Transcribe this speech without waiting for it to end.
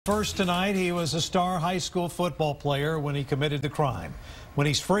First tonight, he was a star high school football player when he committed the crime. When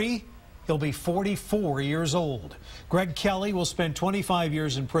he's free, he'll be 44 years old. Greg Kelley will spend 25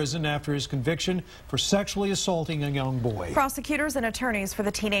 years in prison after his conviction for sexually assaulting a young boy. Prosecutors and attorneys for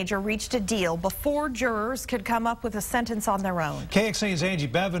the teenager reached a deal before jurors could come up with a sentence on their own. KXAN's Angie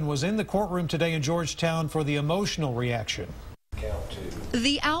Bevan was in the courtroom today in Georgetown for the emotional reaction.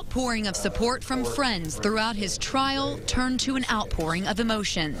 The outpouring of support from friends throughout his trial turned to an outpouring of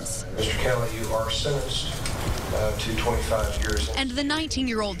emotions. Mr. Kelley, you are sentenced to 25 years. And the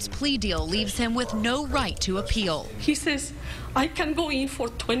 19-year-old's plea deal leaves him with no right to appeal. He says, I can go in for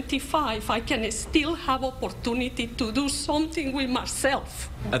 25. I can still have opportunity to do something with myself.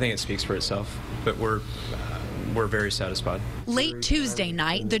 I think it speaks for itself, but we're very satisfied. Late Tuesday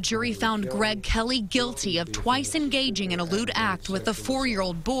night, the jury found Greg Kelley guilty of twice engaging in a lewd act with a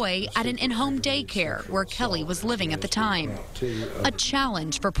 4-year-old boy at an in-home daycare where Kelley was living at the time. A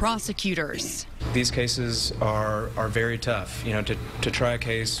challenge for prosecutors. These cases are very tough. You know, to try a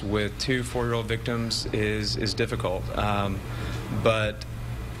case with 2 4-year-old victims is difficult. But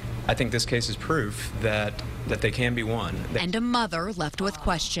I think this case is proof that they can be won. And a mother left with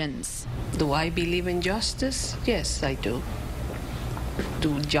questions. Do I believe in justice? Yes, I do.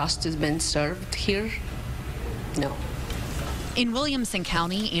 Do justice been served here? No. In Williamson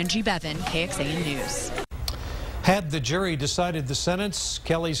County, Angie Bevan, KXAN News. Had the jury decided the sentence,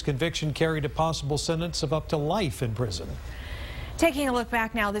 Kelley's conviction carried a possible sentence of up to life in prison. Taking a look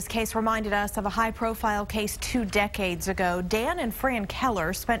back now, this case reminded us of a high-profile case 2 decades ago. Dan and Fran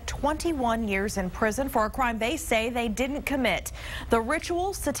Keller spent 21 years in prison for a crime they say they didn't commit: the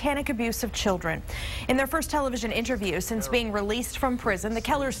ritual satanic abuse of children. In their first television interview since being released from prison, the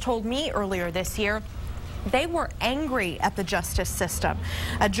Kellers told me earlier this year they were angry at the justice system.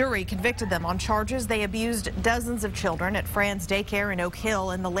 A jury convicted them on charges they abused dozens of children at Fran's daycare in Oak Hill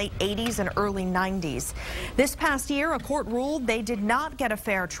in the late 80s and early 90s. This past year, a court ruled they did not get a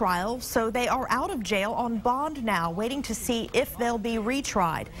fair trial, so they are out of jail on bond now, waiting to see if they'll be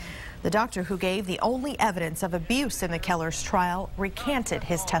retried. The doctor who gave the only evidence of abuse in the Kellers' trial recanted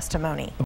his testimony.